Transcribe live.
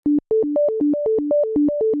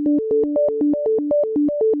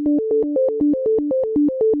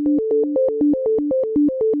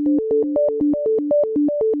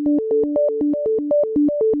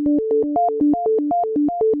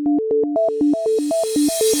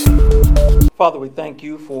Father, we thank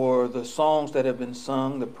you for the songs that have been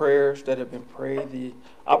sung, the prayers that have been prayed, the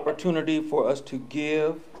opportunity for us to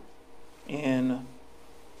give and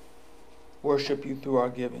worship you through our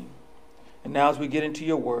giving. And now as we get into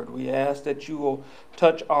your word, we ask that you will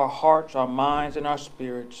touch our hearts, our minds, and our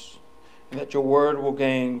spirits, and that your word will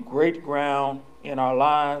gain great ground in our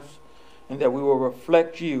lives, and that we will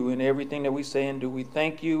reflect you in everything that we say and do. We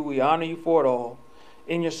thank you. We honor you for it all.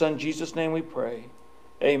 In your Son, Jesus' name we pray.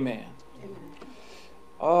 Amen.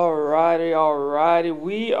 All righty.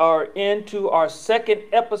 We are into our second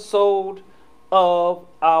episode of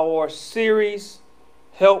our series,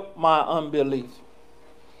 Help My Unbelief.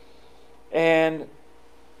 And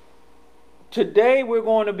today we're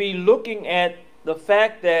going to be looking at the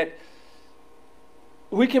fact that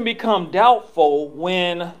we can become doubtful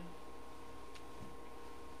when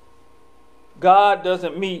God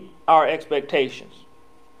doesn't meet our expectations.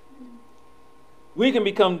 We can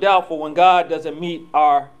become doubtful when God doesn't meet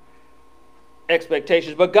our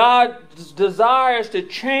expectations. But God desires to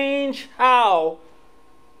change how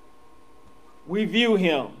we view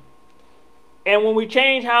Him. And when we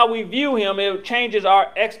change how we view Him, it changes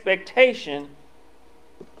our expectation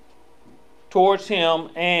towards Him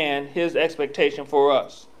and His expectation for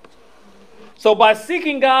us. So by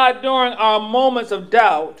seeking God during our moments of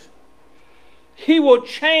doubt, He will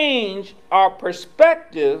change our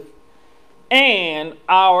perspective and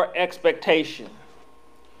our expectation.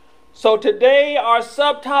 So today our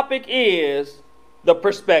subtopic is the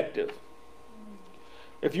perspective.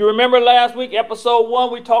 If you remember last week, episode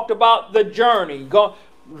 1, we talked about the journey.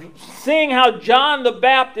 Seeing how John the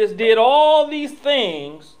Baptist did all these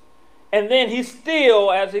things, and then he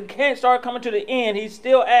still, as it started coming to the end, he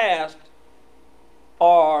still asked,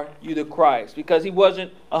 "Are you the Christ?" Because he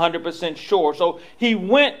wasn't 100% sure. So he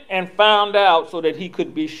went and found out so that he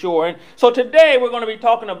could be sure. And so today we're going to be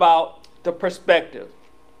talking about the perspective.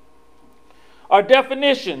 Our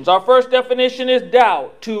definitions. Our first definition is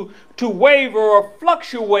doubt. To waver or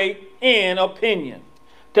fluctuate in opinion.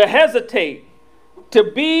 To hesitate. To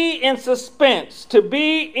be in suspense. To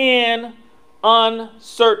be in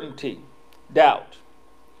uncertainty. Doubt.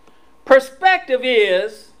 Perspective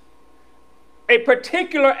is a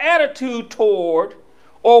particular attitude toward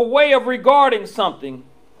or way of regarding something.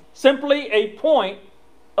 Simply a point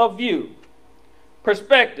of view.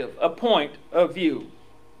 Perspective, a point of view.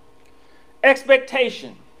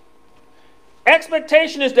 Expectation.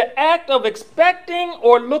 Expectation is the act of expecting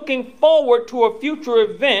or looking forward to a future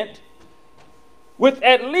event with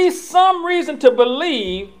at least some reason to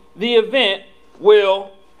believe the event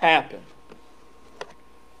will happen.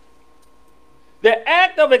 The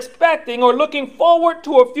act of expecting or looking forward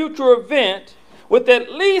to a future event with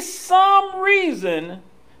at least some reason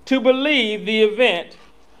to believe the event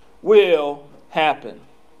will happen.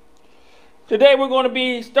 Today we're going to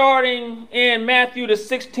be starting in Matthew the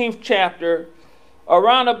 16th chapter,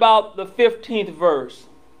 around about the 15th verse.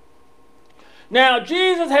 Now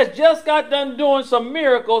Jesus has just got done doing some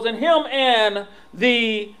miracles, and him and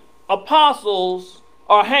the apostles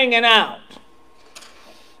are hanging out.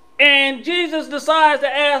 And Jesus decides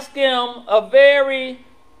to ask him a very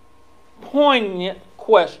poignant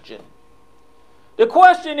question. The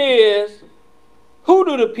question is, who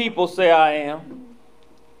do the people say I am?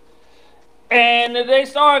 And they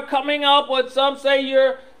start coming up with, some say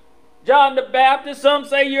you're John the Baptist, some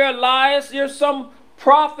say you're Elias, you're some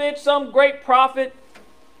prophet, some great prophet.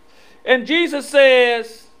 And Jesus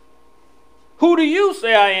says, who do you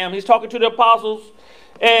say I am? He's talking to the apostles.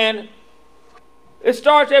 And it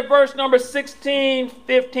starts at verse number 16,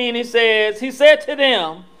 15. He said to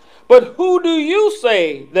them, but who do you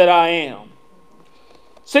say that I am?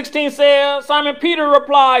 16 says, Simon Peter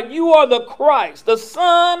replied, you are the Christ, the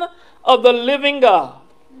Son of the living God.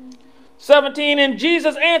 17, and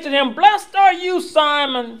Jesus answered him, blessed are you,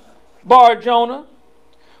 Simon Bar-Jonah,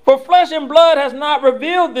 for flesh and blood has not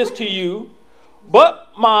revealed this to you, but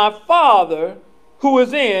my Father who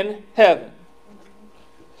is in heaven.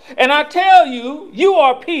 And I tell you, you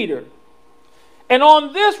are Peter, and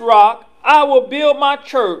on this rock I will build my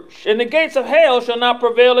church, and the gates of hell shall not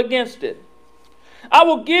prevail against it. I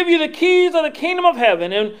will give you the keys of the kingdom of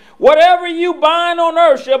heaven, and whatever you bind on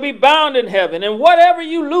earth shall be bound in heaven, and whatever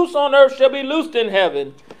you loose on earth shall be loosed in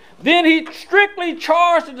heaven. Then he strictly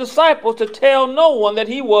charged the disciples to tell no one that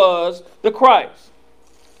he was the Christ.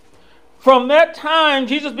 From that time,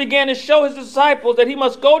 Jesus began to show his disciples that he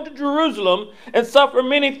must go to Jerusalem and suffer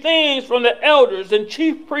many things from the elders and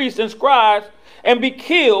chief priests and scribes and be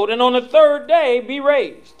killed, and on the third day be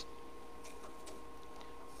raised.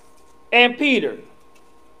 And Peter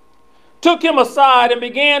took him aside and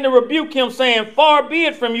began to rebuke him, saying, far be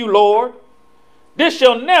it from you, Lord. This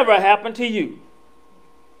shall never happen to you.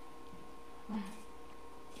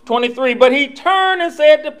 23, but he turned and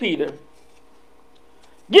said to Peter,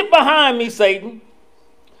 get behind me, Satan.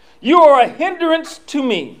 You are a hindrance to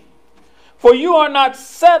me, for you are not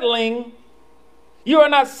setting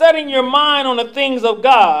your mind on the things of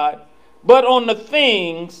God, but on the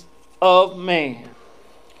things of man.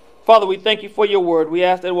 Father, we thank you for your word. We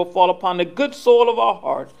ask that it will fall upon the good soil of our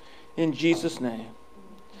heart in Jesus' name.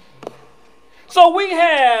 So we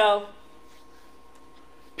have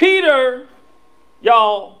Peter,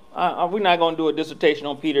 y'all, we're not going to do a dissertation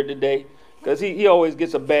on Peter today because he always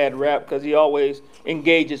gets a bad rap because he always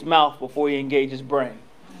engages mouth before he engages brain.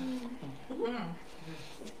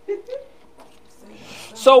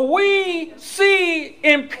 So we see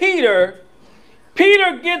in Peter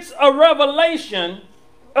gets a revelation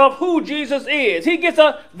of who Jesus is. He gets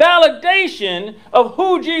a validation of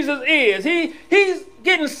who Jesus is. He's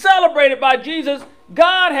getting celebrated by Jesus.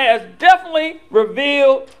 God has definitely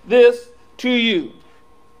revealed this to you.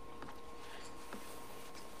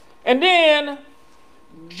 And then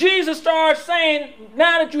Jesus starts saying,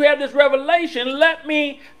 now that you have this revelation, let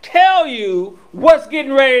me tell you what's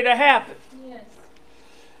getting ready to happen. Yes.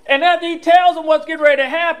 And after he tells them what's getting ready to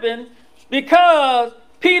happen, because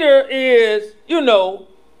Peter is,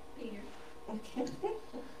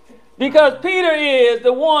 because Peter is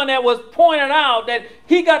the one that was pointed out that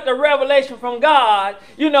he got the revelation from God.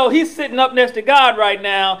 He's sitting up next to God right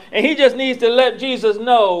now, and he just needs to let Jesus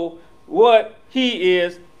know what he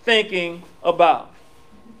is thinking about.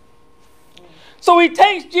 So he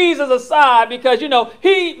takes Jesus aside because he knows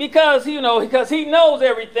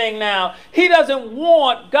everything now. He doesn't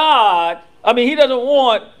want he doesn't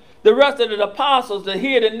want the rest of the apostles to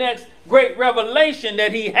hear the next great revelation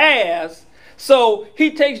that he has. So he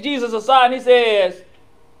takes Jesus aside and he says,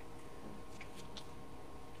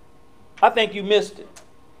 I think you missed it.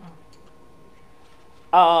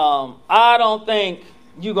 I don't think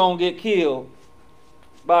you're going to get killed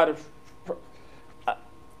by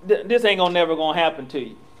this ain't never going to happen to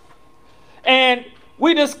you. And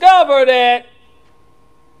we discover that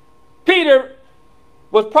Peter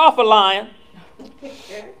was prophesying,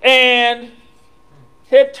 and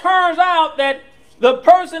it turns out that the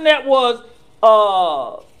person that was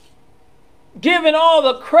given all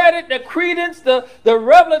the credit, the credence, the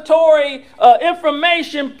revelatory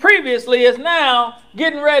information previously is now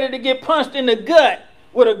getting ready to get punched in the gut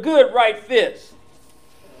with a good right fist.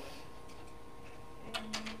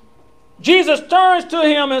 Jesus turns to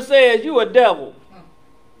him and says, you a devil.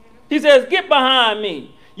 He says, get behind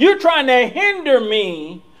me. You're trying to hinder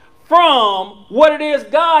me from what it is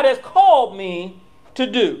God has called me to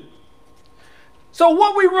do. So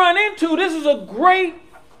what we run into, this is a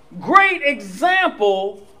great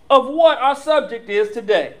example of what our subject is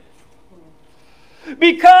today.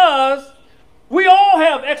 Because we all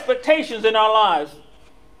have expectations in our lives.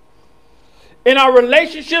 In our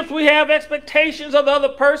relationships, we have expectations of the other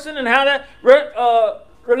person and how that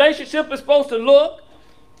relationship is supposed to look.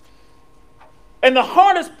 And the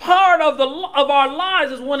hardest part of our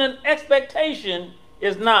lives is when an expectation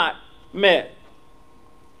is not met.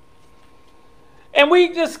 And we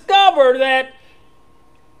discover that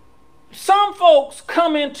some folks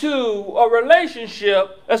come into a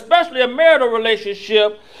relationship, especially a marital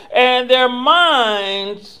relationship, and their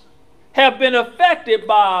minds have been affected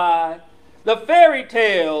by the fairy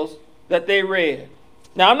tales that they read.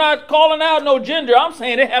 Now, I'm not calling out no gender. I'm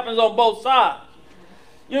saying it happens on both sides.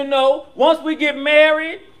 Once we get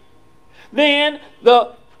married, then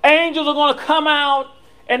the angels are going to come out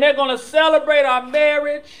and they're going to celebrate our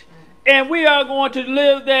marriage. And we are going to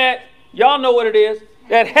live that, y'all know what it is,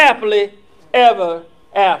 that happily ever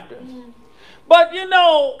after. But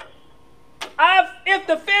if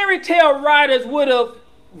the fairy tale writers would have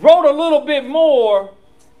wrote a little bit more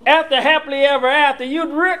after happily ever after,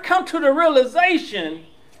 you'd come to the realization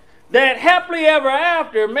that happily ever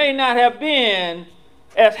after may not have been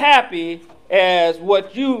as happy as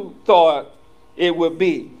what you thought it would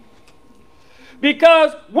be.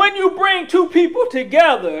 Because when you bring two people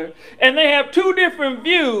together and they have two different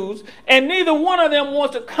views and neither one of them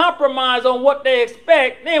wants to compromise on what they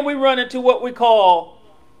expect, then we run into what we call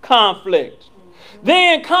conflict.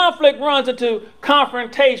 Then conflict runs into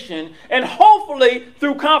confrontation, and hopefully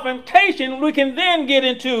through confrontation we can then get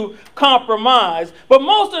into compromise. But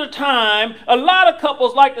most of the time, a lot of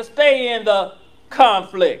couples like to stay in the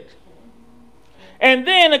conflict. And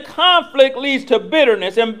then the conflict leads to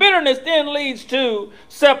bitterness, and bitterness then leads to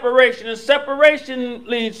separation, and separation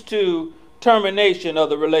leads to termination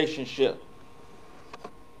of the relationship.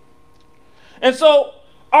 And so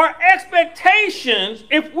our expectations,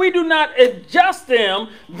 if we do not adjust them,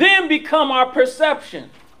 then become our perception.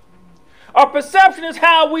 Our perception is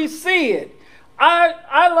how we see it.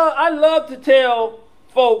 I love to tell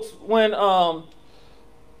folks when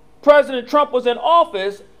President Trump was in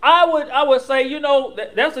office, I would say, you know,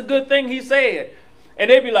 that's a good thing he said. And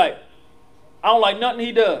they'd be like, I don't like nothing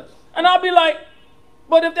he does. And I'll be like,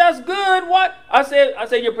 but if that's good, what? I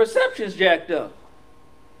said, your perception's jacked up.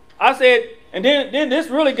 I said, and then this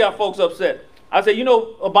really got folks upset. I said, you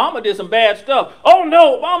know, Obama did some bad stuff. Oh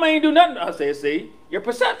no, Obama ain't do nothing. I said, see, your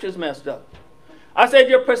perception's messed up. I said,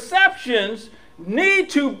 your perceptions need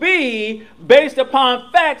to be based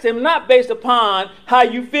upon facts and not based upon how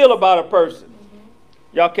you feel about a person.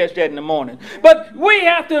 Y'all catch that in the morning. But we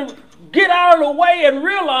have to get out of the way and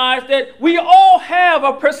realize that we all have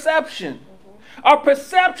a perception. Our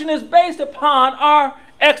perception is based upon our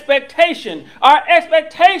expectation. Our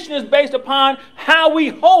expectation is based upon how we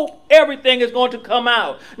hope everything is going to come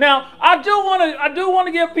out. Now, I do want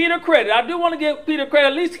to give Peter credit. I do want to give Peter credit.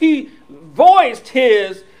 At least he voiced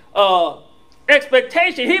his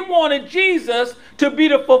expectation. He wanted Jesus to be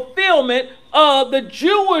the fulfillment of the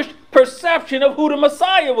Jewish perception of who the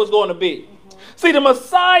Messiah was going to be. See, the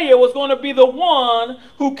Messiah was going to be the one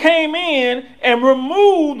who came in and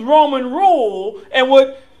removed Roman rule and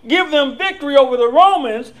would give them victory over the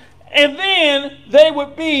Romans, and then they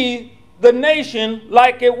would be the nation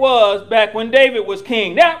like it was back when David was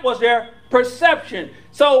king. That was their perception.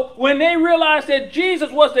 So when they realized that Jesus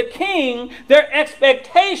was the king, their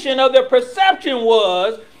expectation of their perception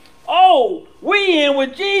was, oh, we in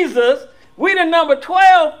with Jesus. We the number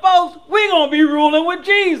 12 folks. We going to be ruling with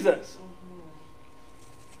Jesus.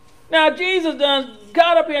 Now, Jesus done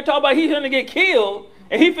got up here and talked about he's going to get killed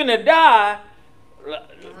and he finna die.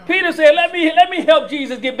 Peter said, let me help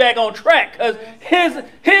Jesus get back on track, because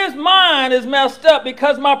his mind is messed up,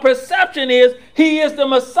 because my perception is he is the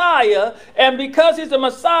Messiah, and because he's the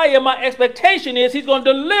Messiah, my expectation is he's going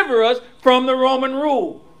to deliver us from the Roman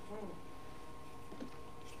rule.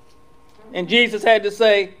 And Jesus had to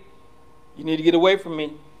say, you need to get away from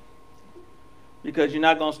me, because you're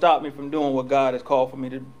not going to stop me from doing what God has called for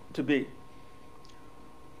me to be.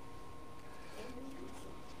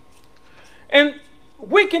 And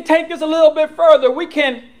we can take this a little bit further. We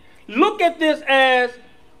can look at this as,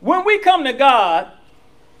 when we come to God,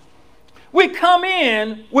 we come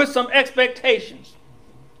in with some expectations.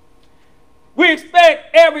 We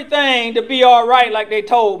expect everything to be all right, like they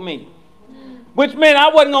told me, which meant I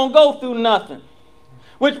wasn't going to go through nothing,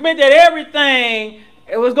 which meant that everything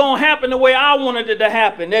was going to happen the way I wanted it to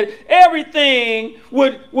happen, that everything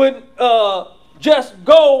would just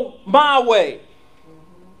go my way.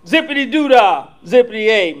 Zippity-doo-dah,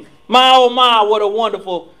 zippity-a. My, oh my, what a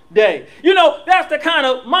wonderful day. You know, that's the kind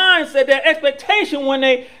of mindset, that expectation when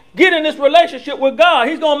they get in this relationship with God.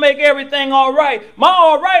 He's going to make everything all right. My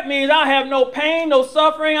all right means I have no pain, no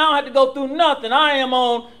suffering. I don't have to go through nothing. I am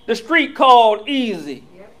on the street called easy.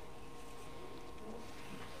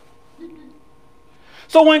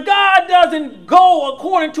 So when God doesn't go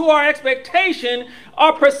according to our expectation,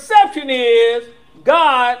 our perception is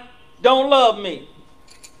God don't love me.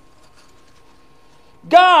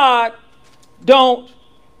 God don't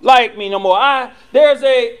like me no more. There's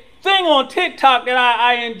a thing on TikTok that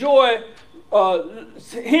I enjoy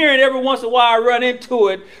hearing every once in a while. I run into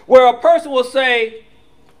it, where a person will say,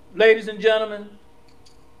 ladies and gentlemen,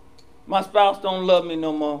 my spouse don't love me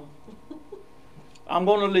no more. I'm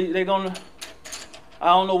going to leave. I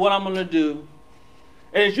don't know what I'm going to do.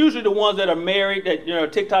 And it's usually the ones that are married, that, you know,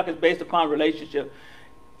 TikTok is based upon relationship.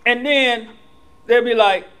 And then they'll be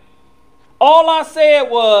like, all I said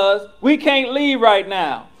was, we can't leave right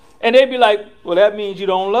now. And they'd be like, well, that means you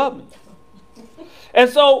don't love me. And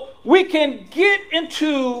so we can get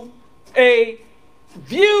into a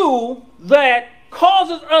view that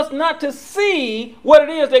causes us not to see what it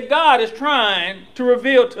is that God is trying to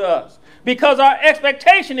reveal to us, because our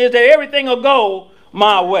expectation is that everything will go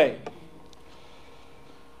my way.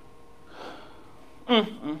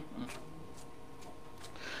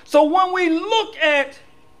 So when we look at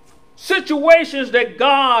situations that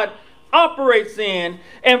God operates in,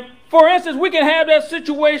 and for instance, we can have that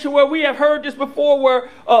situation where we have heard this before, where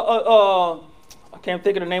I can't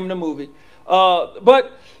think of the name of the movie,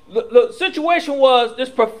 but the situation was this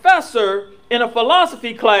professor in a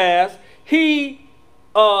philosophy class. He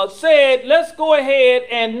said, let's go ahead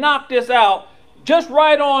and knock this out. Just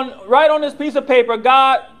write on this piece of paper,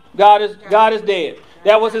 God is dead.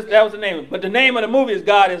 That was the name of it. But the name of the movie is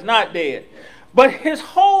God Is Not Dead. But his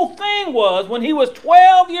whole thing was, when he was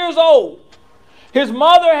 12 years old, his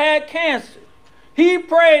mother had cancer. He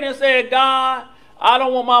prayed and said, God, I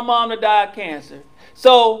don't want my mom to die of cancer.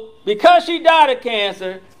 So because she died of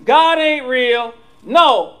cancer, God ain't real.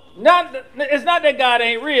 No, it's not that God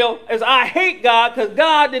ain't real. It's I hate God because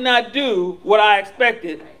God did not do what I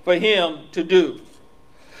expected for him to do.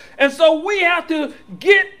 And so we have to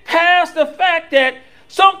get past the fact that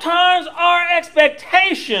sometimes our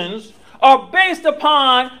expectations are based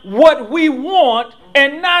upon what we want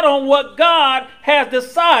and not on what God has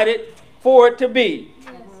decided for it to be.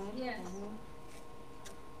 Yes.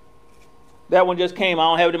 That one just came. I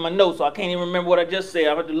don't have it in my notes, so I can't even remember what I just said.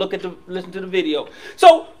 I have to listen to the video.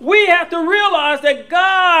 So we have to realize that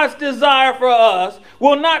God's desire for us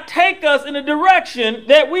will not take us in the direction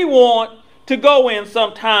that we want to go in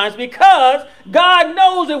sometimes, because God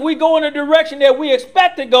knows if we go in a direction that we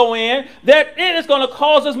expect to go in, that it is going to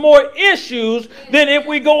cause us more issues than if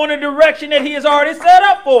we go in a direction that he has already set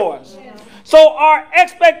up for us. So our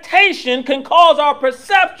expectation can cause our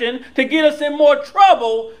perception to get us in more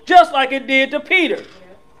trouble, just like it did to Peter.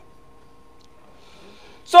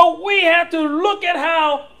 So we have to look at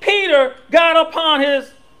how Peter got upon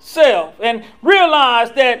himself and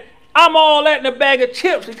realize that I'm all that in a bag of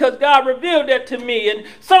chips because God revealed that to me. And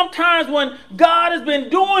sometimes when God has been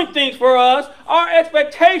doing things for us, our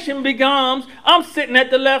expectation becomes, I'm sitting at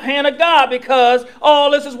the left hand of God because all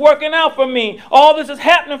this is working out for me. All this is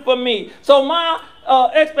happening for me. So my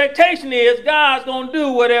expectation is God's going to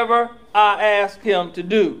do whatever I ask him to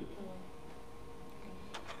do.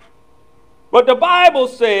 But the Bible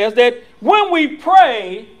says that when we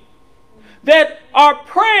pray, that our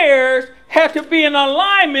prayers have to be in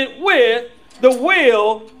alignment with the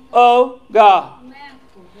will of God. Amen.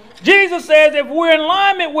 Jesus says if we're in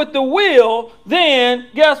alignment with the will, then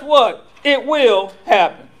guess what? It will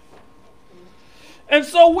happen. And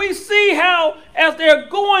so we see how as they're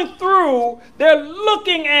going through, they're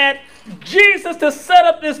looking at Jesus to set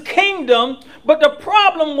up this kingdom, but the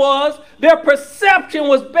problem was their perception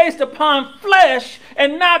was based upon flesh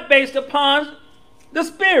and not based upon the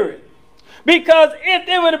Spirit. Because if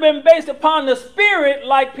it would have been based upon the Spirit,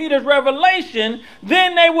 like Peter's revelation,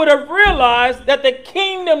 then they would have realized that the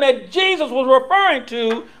kingdom that Jesus was referring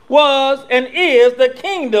to was and is the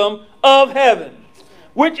kingdom of heaven,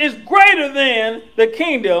 which is greater than the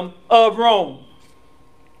kingdom of Rome.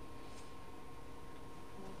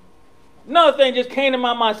 Another thing just came to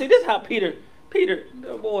my mind. See, this is how Peter, Peter.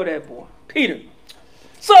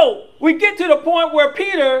 So we get to the point where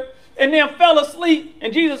Peter and then fell asleep,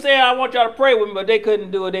 and Jesus said, I want y'all to pray with me, but they couldn't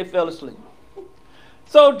do it. They fell asleep.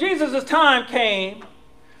 So Jesus' time came.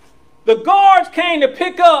 The guards came to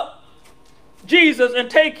pick up Jesus and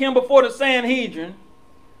take him before the Sanhedrin.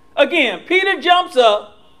 Again, Peter jumps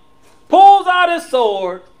up, pulls out his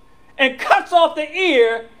sword, and cuts off the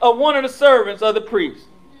ear of one of the servants of the priest.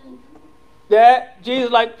 That Jesus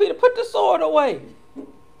like, Peter, put the sword away.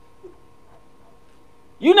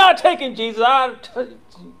 You're not taking Jesus.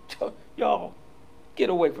 Y'all, get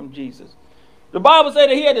away from Jesus. The Bible said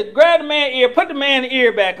that he had to grab the man's ear, put the man's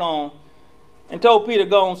ear back on, and told Peter,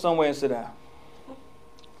 go on somewhere and sit down.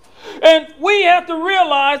 And we have to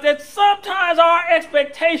realize that sometimes our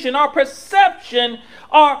expectation, our perception,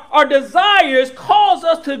 our desires cause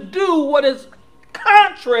us to do what is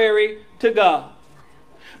contrary to God.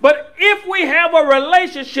 But if we have a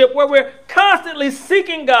relationship where we're constantly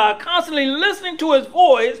seeking God, constantly listening to his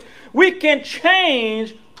voice, we can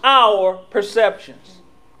change our perceptions.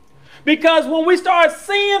 Because when we start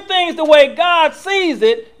seeing things the way God sees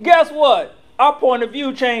it, guess what? Our point of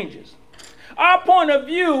view changes. Our point of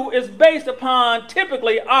view is based upon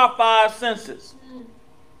typically our five senses.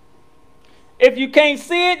 If you can't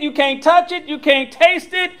see it, you can't touch it, you can't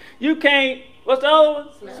taste it, you can't, what's the other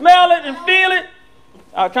one? Smell it and feel it.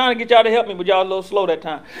 I was trying to get y'all to help me, but y'all a little slow that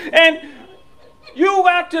time. And you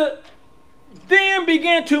got to then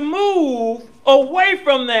begin to move away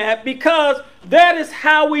from that, because that is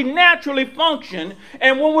how we naturally function.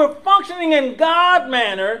 And when we're functioning in God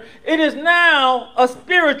manner, it is now a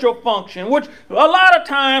spiritual function, which a lot of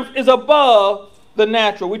times is above the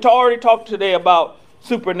natural. We already talked today about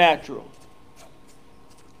supernatural.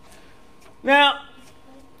 Now,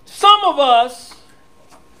 some of us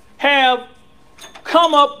have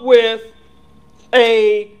come up with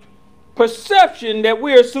a perception that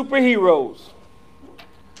we are superheroes.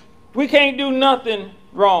 We can't do nothing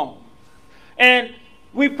wrong. And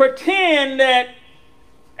we pretend that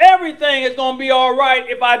everything is going to be all right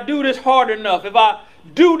if I do this hard enough, if I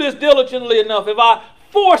do this diligently enough, if I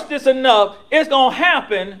force this enough, it's going to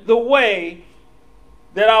happen the way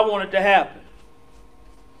that I want it to happen.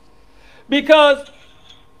 Because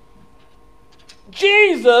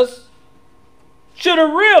Jesus should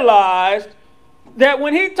have realized that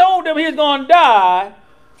when he told them he was going to die,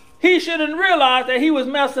 he shouldn't realize that he was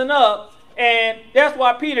messing up, and that's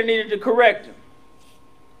why Peter needed to correct him.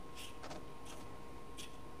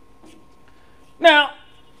 Now,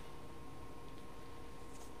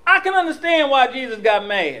 I can understand why Jesus got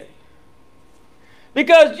mad.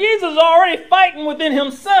 Because Jesus is already fighting within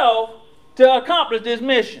himself to accomplish this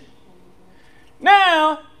mission.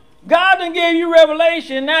 Now, God done gave you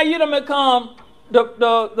revelation. Now you done become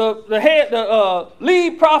the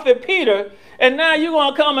lead prophet Peter, and now you're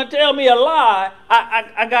gonna come and tell me a lie.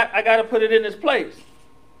 I got to put it in its place.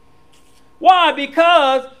 Why?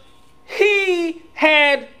 Because he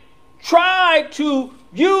had tried to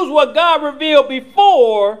use what God revealed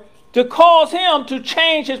before to cause him to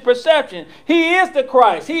change his perception. He is the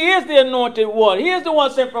Christ. He is the anointed one. He is the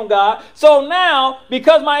one sent from God. So now,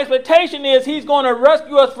 because my expectation is he's going to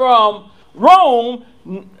rescue us from Rome,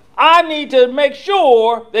 I need to make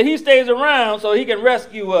sure that he stays around so he can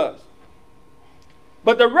rescue us.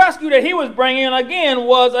 But the rescue that he was bringing, again,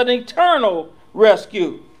 was an eternal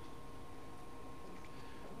rescue.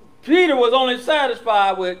 Peter was only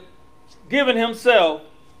satisfied with giving himself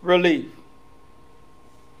relief.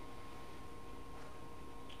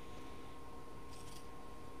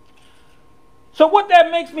 So what that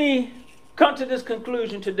makes me come to this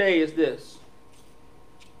conclusion today is this.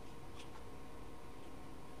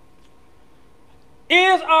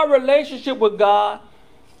 Is our relationship with God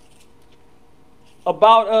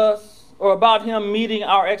about us or about him meeting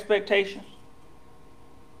our expectations?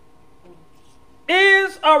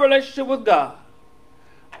 Is our relationship with God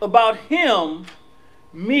about him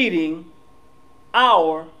meeting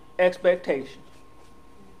our expectations?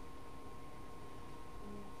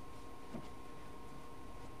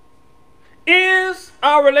 Is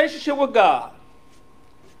our relationship with God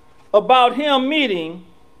about him meeting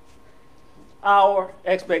our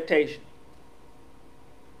expectation?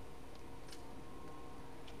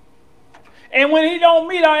 And when he don't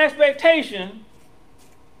meet our expectation,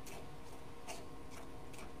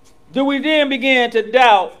 do we then begin to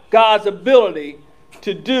doubt God's ability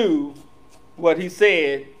to do what he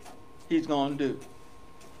said he's going to do?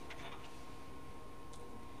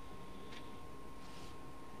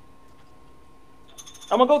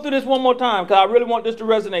 I'm going to go through this one more time because I really want this to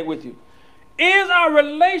resonate with you. Is our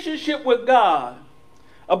relationship with God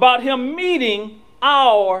about him meeting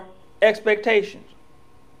our expectations?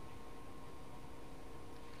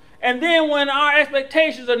 And then when our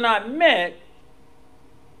expectations are not met,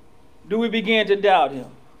 do we begin to doubt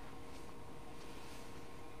him?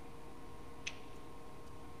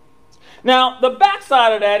 Now, the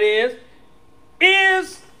backside of that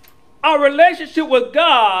is our relationship with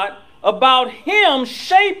God about him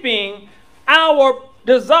shaping our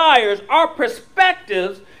desires, our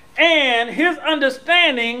perspectives, and his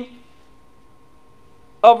understanding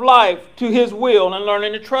of life to his will and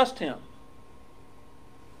learning to trust him.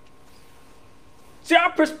 See,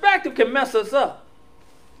 our perspective can mess us up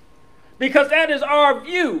because that is our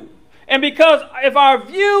view. And because if our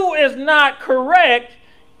view is not correct,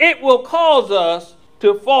 it will cause us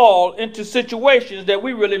to fall into situations that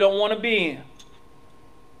we really don't want to be in.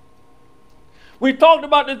 We talked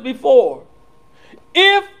about this before.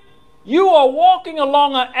 If you are walking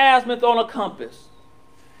along an azimuth on a compass,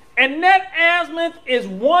 and that azimuth is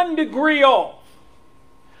 1 degree off,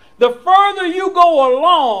 the further you go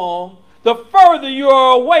along, the further you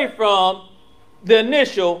are away from the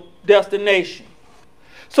initial destination.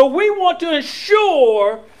 So we want to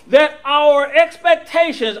ensure that our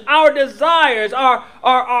expectations, our desires,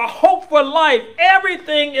 our hope for life,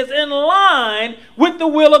 everything is in line with the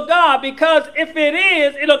will of God, because if it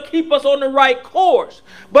is, it'll keep us on the right course.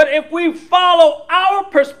 But if we follow our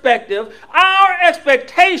perspective, our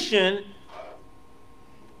expectation,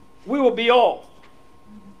 we will be off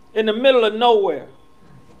in the middle of nowhere.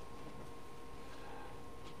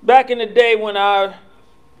 Back in the day when I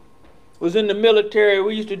was in the military,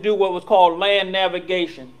 we used to do what was called land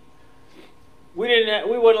navigation. We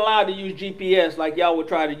weren't allowed to use GPS like y'all would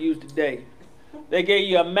try to use today. They gave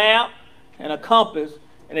you a map and a compass,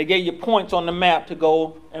 and they gave you points on the map to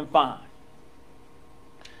go and find.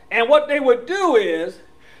 And what they would do is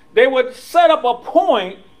they would set up a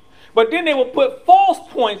point, but then they would put false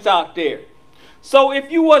points out there. So if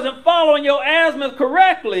you wasn't following your azimuth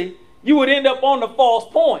correctly, you would end up on the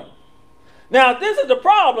false point. Now, this is the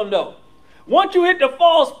problem, though. Once you hit the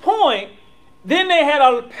false point, then they had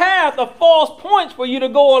a path of false points for you to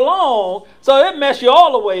go along, so it messed you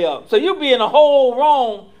all the way up. So you'd be in a whole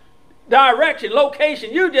wrong direction,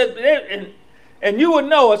 location. You just, and you would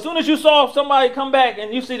know as soon as you saw somebody come back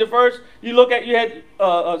and you see the first, you look at, you had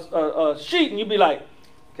a sheet and you'd be like,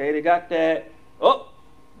 okay, they got that. Oh,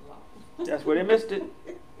 that's where they missed it.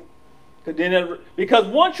 Because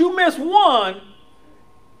once you miss one,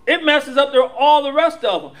 it messes up all the rest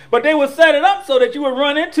of them. But they would set it up so that you would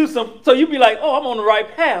run into so you'd be like, oh, I'm on the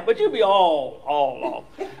right path. But you'd be all off.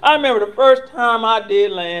 I remember the first time I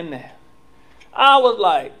did land there. I was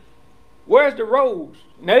like, where's the roads?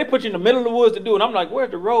 Now they put you in the middle of the woods to do it. I'm like,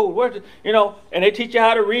 where's the road? And they teach you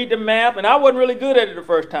how to read the map. And I wasn't really good at it the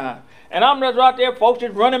first time. And I'm just out there, folks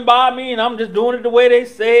just running by me, and I'm just doing it the way they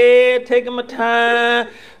said, taking my time.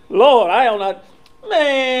 Lord, I don't know.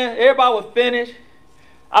 Man, everybody was finished.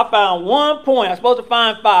 I found 1 point. I was supposed to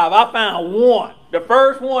find 5. I found 1. The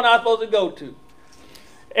first one I was supposed to go to.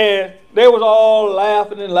 And they was all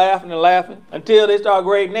laughing and laughing and laughing until they started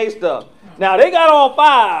grading their stuff. Now, they got all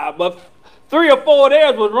 5, but 3 or 4 of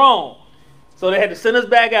theirs was wrong. So they had to send us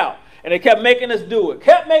back out. And they kept making us do it.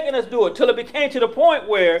 Till it became to the point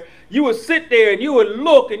where you would sit there and you would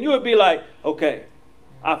look and you would be like, okay,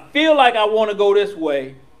 I feel like I want to go this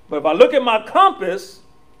way. But if I look at my compass,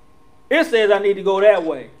 it says I need to go that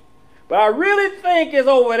way. But I really think it's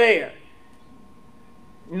over there.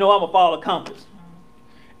 I'm going to follow the compass.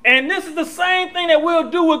 And this is the same thing that we'll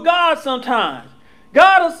do with God sometimes.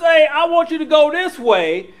 God will say, I want you to go this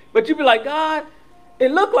way. But you'll be like, God,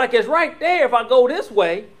 it looked like it's right there if I go this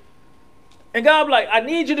way. And God will be like, I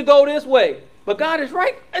need you to go this way. But God, it's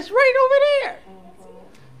right over there.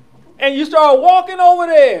 And you start walking over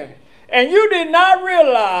there. And you did not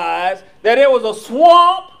realize that there was a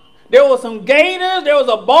swamp, there was some gators, there was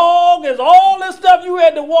a bog, there's all this stuff you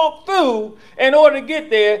had to walk through in order to get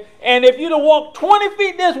there. And if you'd have walked 20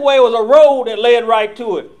 feet this way, it was a road that led right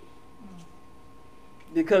to it.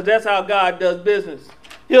 Because that's how God does business.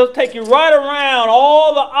 He'll take you right around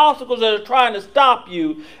all the obstacles that are trying to stop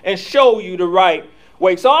you and show you the right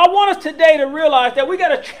way. So I want us today to realize that we got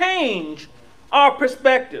to change our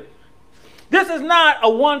perspective. This is not a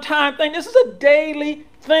one-time thing. This is a daily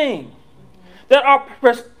thing. That our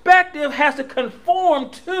perspective has to conform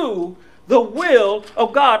to the will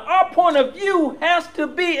of God. Our point of view has to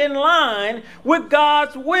be in line with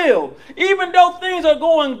God's will. Even though things are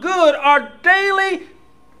going good, our daily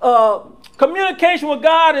communication with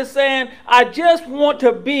God is saying, I just want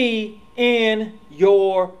to be in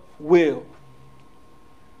your will.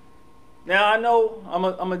 Now I know I'm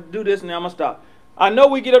going to do this and then I'm going to stop. I know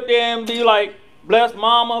we get up there and be like, bless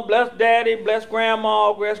mama, bless daddy, bless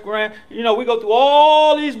grandma, bless grand. We go through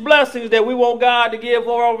all these blessings that we want God to give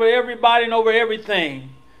over everybody and over everything.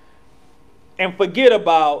 And forget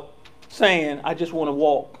about saying, I just want to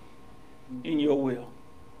walk in your will.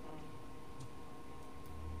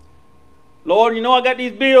 Lord, I got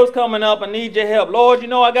these bills coming up. I need your help. Lord,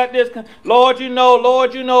 I got this. Lord,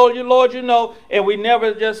 Lord, Lord. And we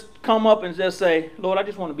never just come up and just say, Lord, I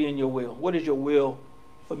just want to be in your will. What is your will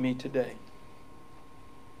for me today?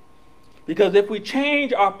 Because if we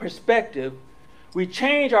change our perspective, we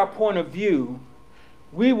change our point of view,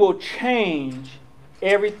 we will change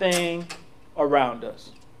everything around us.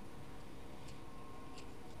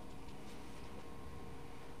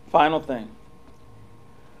 Final thing.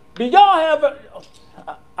 Do y'all have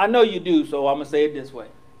I know you do, so I'm going to say it this way.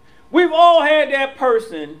 We've all had that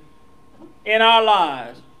person in our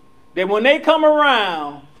lives that when they come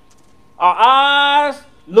around, our eyes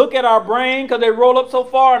look at our brain because they roll up so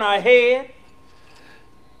far in our head.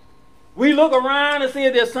 We look around and see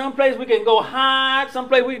if there's some place we can go hide, some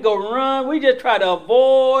place we can go run. We just try to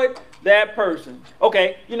avoid that person.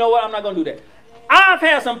 Okay, you know what? I'm not going to do that. I've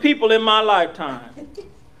had some people in my lifetime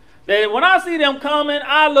that when I see them coming,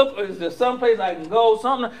 I look, is there some place I can go,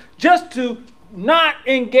 something, just to not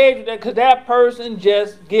engage with that because that person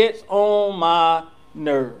just gets on my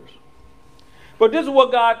nerves. But this is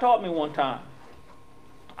what God taught me one time.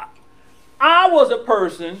 I was a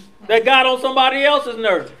person that got on somebody else's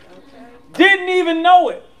nerves. Didn't even know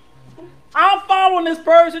it. I'm following this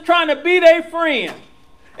person trying to be their friend.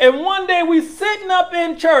 And one day we sitting up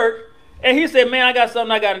in church and he said, man, I got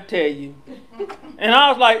something I got to tell you. And I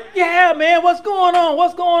was like, yeah, man, what's going on?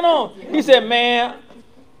 What's going on? He said, man,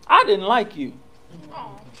 I didn't like you.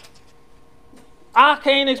 I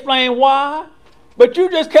can't explain why, but you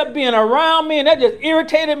just kept being around me and that just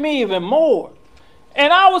irritated me even more.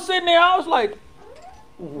 And I was sitting there, I was like,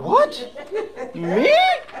 what? Me?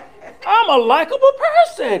 I'm a likable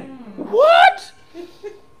person. What?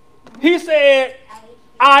 He said,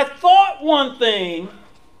 I thought one thing,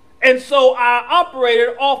 and so I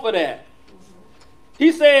operated off of that.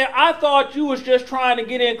 He said, I thought you was just trying to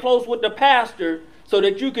get in close with the pastor so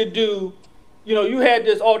that you could do, you had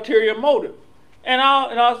this ulterior motive. And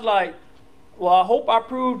I was like, well, I hope I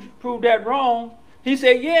proved that wrong. He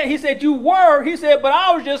said, yeah. He said, you were. He said, but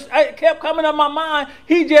it kept coming up my mind.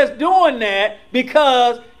 He just doing that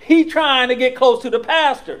because he trying to get close to the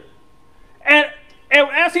pastor. And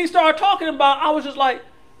as he started talking about,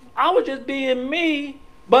 I was just being me.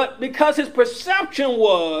 But because his perception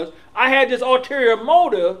was, I had this ulterior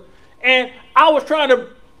motive, and I was trying to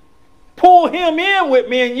pull him in with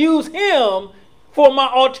me and use him for my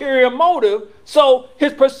ulterior motive. So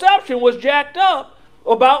his perception was jacked up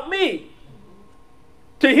about me.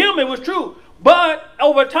 To him, it was true. But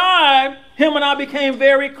over time, him and I became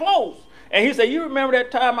very close. And he said, you remember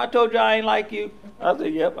that time I told you I ain't like you? I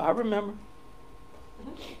said, yep, I remember.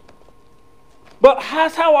 But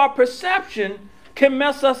that's how our perception can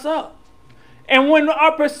mess us up. And when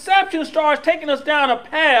our perception starts taking us down a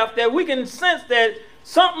path that we can sense that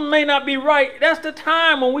something may not be right, that's the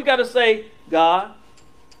time when we got to say, God,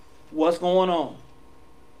 what's going on?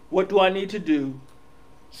 What do I need to do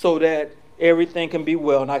so that everything can be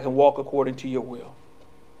well and I can walk according to your will?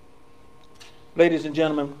 Ladies and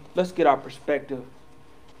gentlemen, let's get our perspective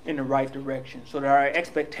in the right direction so that our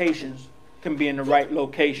expectations can be in the right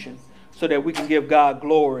location so that we can give God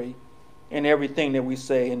glory in everything that we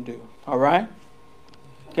say and do. All right?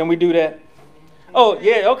 Can we do that? Oh,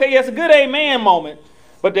 yeah. Okay, yeah, it's a good amen moment.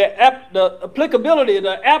 But the applicability,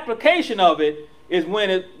 the application of it is when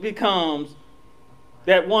it becomes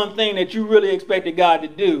that one thing that you really expected God to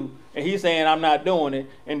do, and he's saying, I'm not doing it.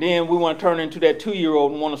 And then we want to turn into that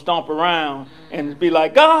 2-year-old and want to stomp around and be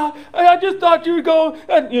like, God, I just thought you were going,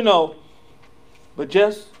 you know. But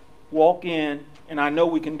just walk in, and I know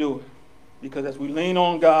we can do it. Because as we lean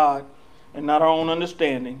on God and not our own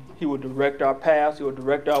understanding, he will direct our paths, he will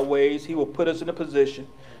direct our ways, he will put us in a position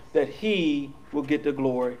that he will get the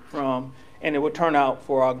glory from, and it will turn out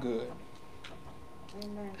for our good.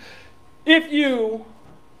 Amen. If you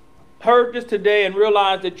heard this today and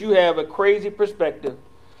realized that you have a crazy perspective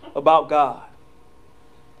about God,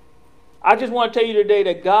 I just want to tell you today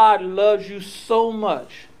that God loves you so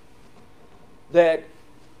much that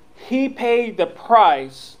he paid the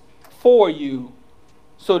price for you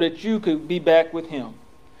so that you could be back with him.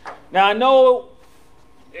 Now, I know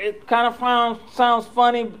it kind of sounds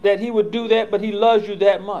funny that he would do that, but he loves you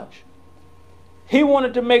that much. He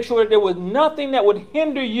wanted to make sure that there was nothing that would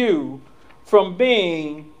hinder you from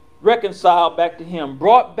being reconciled back to him,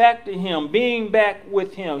 brought back to him, being back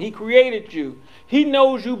with him. He created you. He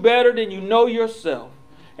knows you better than you know yourself.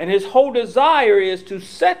 And his whole desire is to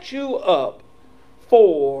set you up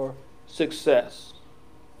for success.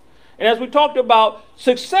 And as we talked about,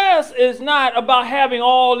 success is not about having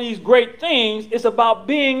all these great things. It's about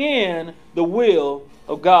being in the will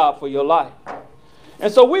of God for your life.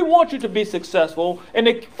 And so we want you to be successful. And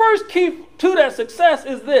the first key to that success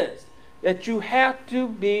is this, that you have to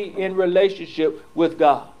be in relationship with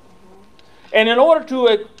God. And in order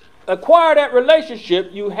to acquire that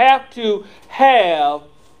relationship, you have to have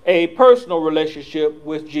a personal relationship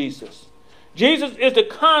with Jesus. Jesus is the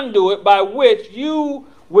conduit by which you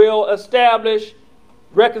will establish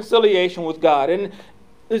reconciliation with God. And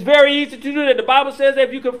it's very easy to do that. The Bible says that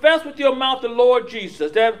if you confess with your mouth the Lord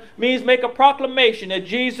Jesus, that means make a proclamation that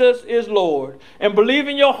Jesus is Lord, and believe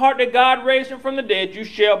in your heart that God raised him from the dead, you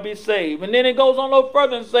shall be saved. And then it goes on a little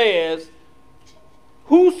further and says,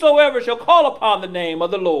 whosoever shall call upon the name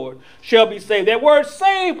of the Lord shall be saved. That word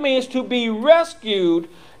saved means to be rescued,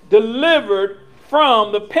 delivered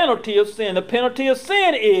from the penalty of sin. The penalty of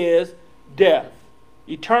sin is death,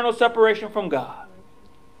 eternal separation from God.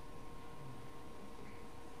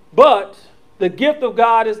 But the gift of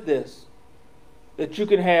God is this, that you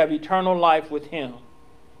can have eternal life with him.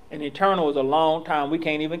 And eternal is a long time. We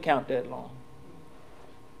can't even count that long.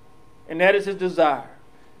 And that is his desire.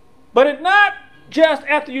 But it's not just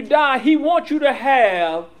after you die. He wants you to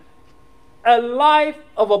have a life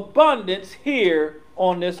of abundance here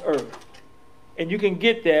on this earth. And you can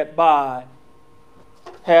get that by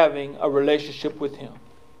having a relationship with him.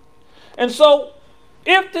 And so,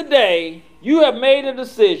 if today you have made a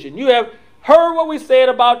decision, you have heard what we said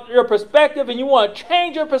about your perspective, and you want to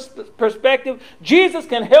change your perspective, Jesus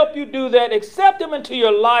can help you do that. Accept him into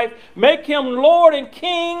your life. Make him Lord and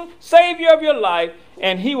King, Savior of your life,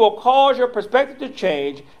 and he will cause your perspective to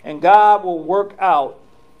change, and God will work out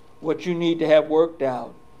what you need to have worked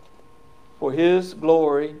out for his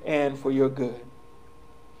glory and for your good.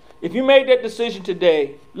 If you made that decision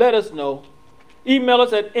today, let us know. Email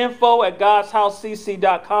us at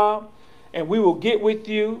info@godshousecc.com, and we will get with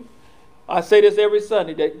you. I say this every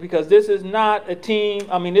Sunday because this is not a team.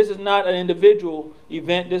 This is not an individual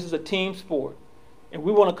event. This is a team sport. And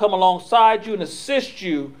we want to come alongside you and assist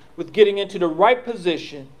you with getting into the right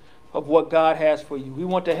position of what God has for you. We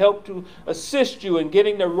want to help to assist you in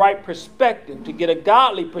getting the right perspective, to get a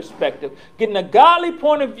godly perspective. Getting a godly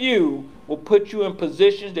point of view will put you in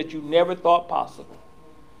positions that you never thought possible.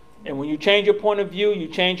 And when you change your point of view, you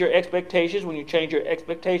change your expectations. When you change your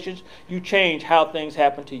expectations, you change how things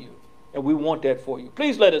happen to you. And we want that for you.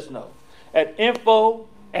 Please let us know at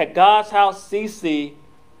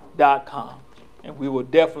info@godshousecc.com. And we will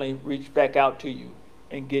definitely reach back out to you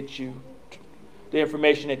and get you the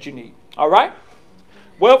information that you need. All right?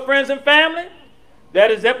 Well, friends and family,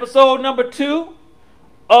 that is episode number 2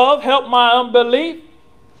 of Help My Unbelief,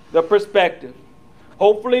 The Perspective.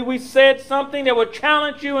 Hopefully we said something that will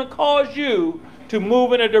challenge you and cause you to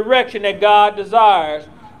move in a direction that God desires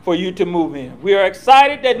for you to move in. We are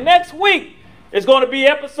excited that next week is going to be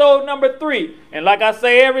episode number 3. And like I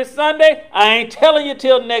say every Sunday, I ain't telling you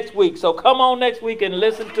till next week. So come on next week and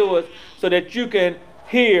listen to us so that you can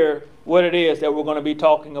hear what it is that we're going to be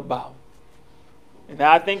talking about. And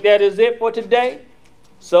I think that is it for today.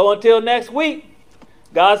 So until next week,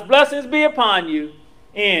 God's blessings be upon you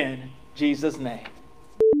in Jesus' name.